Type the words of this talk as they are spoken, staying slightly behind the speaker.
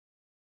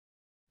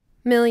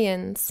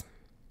Millions.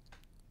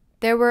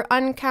 There were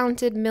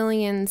uncounted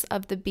millions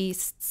of the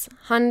beasts,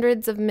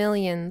 hundreds of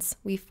millions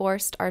we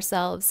forced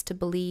ourselves to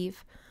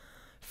believe.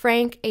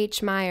 Frank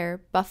H. Meyer,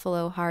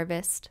 Buffalo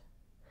Harvest.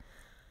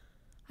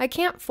 I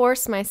can't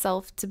force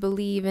myself to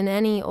believe in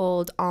any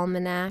old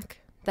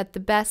almanac, that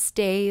the best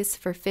days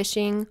for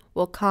fishing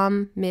will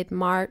come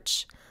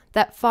mid-March,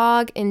 that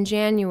fog in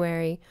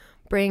January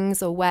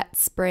brings a wet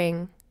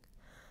spring.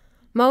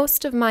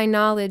 Most of my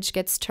knowledge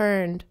gets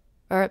turned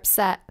or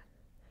upset.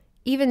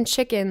 Even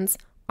chickens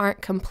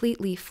aren't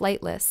completely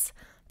flightless.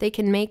 They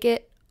can make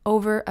it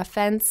over a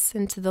fence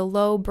into the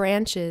low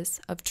branches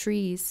of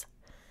trees.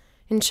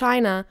 In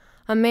China,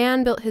 a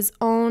man built his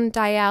own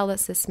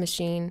dialysis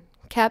machine,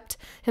 kept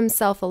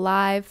himself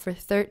alive for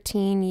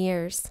 13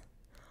 years.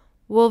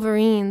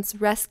 Wolverines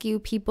rescue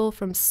people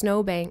from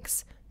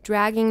snowbanks,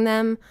 dragging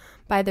them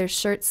by their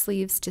shirt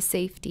sleeves to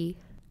safety.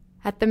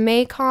 At the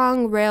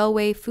Mekong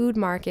Railway Food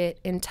Market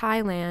in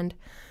Thailand,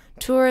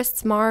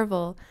 tourists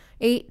marvel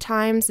 8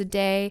 times a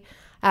day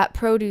at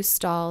produce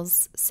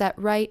stalls set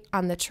right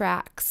on the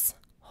tracks,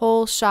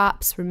 whole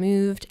shops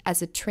removed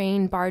as a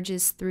train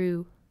barges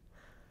through.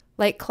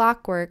 Like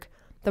clockwork,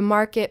 the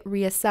market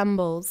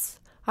reassembles.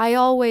 I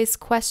always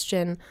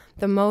question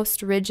the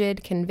most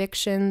rigid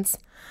convictions.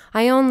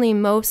 I only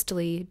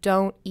mostly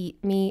don't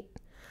eat meat.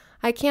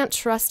 I can't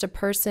trust a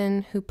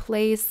person who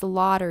plays the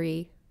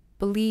lottery,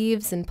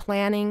 believes in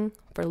planning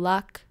for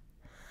luck.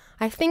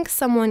 I think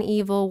someone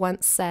evil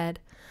once said,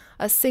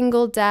 "A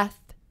single death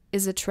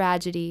is a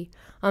tragedy,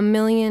 a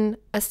million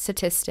a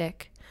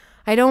statistic."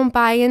 I don't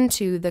buy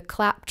into the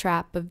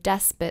claptrap of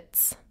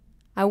despots.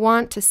 I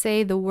want to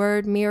say the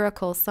word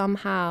miracle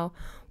somehow,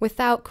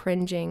 without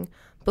cringing,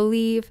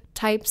 believe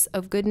types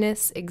of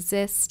goodness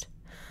exist.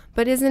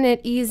 But isn't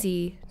it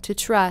easy to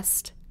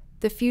trust?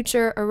 The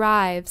future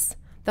arrives,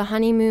 the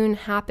honeymoon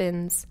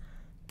happens,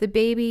 the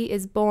baby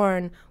is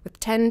born with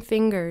 10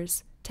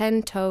 fingers,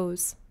 10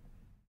 toes.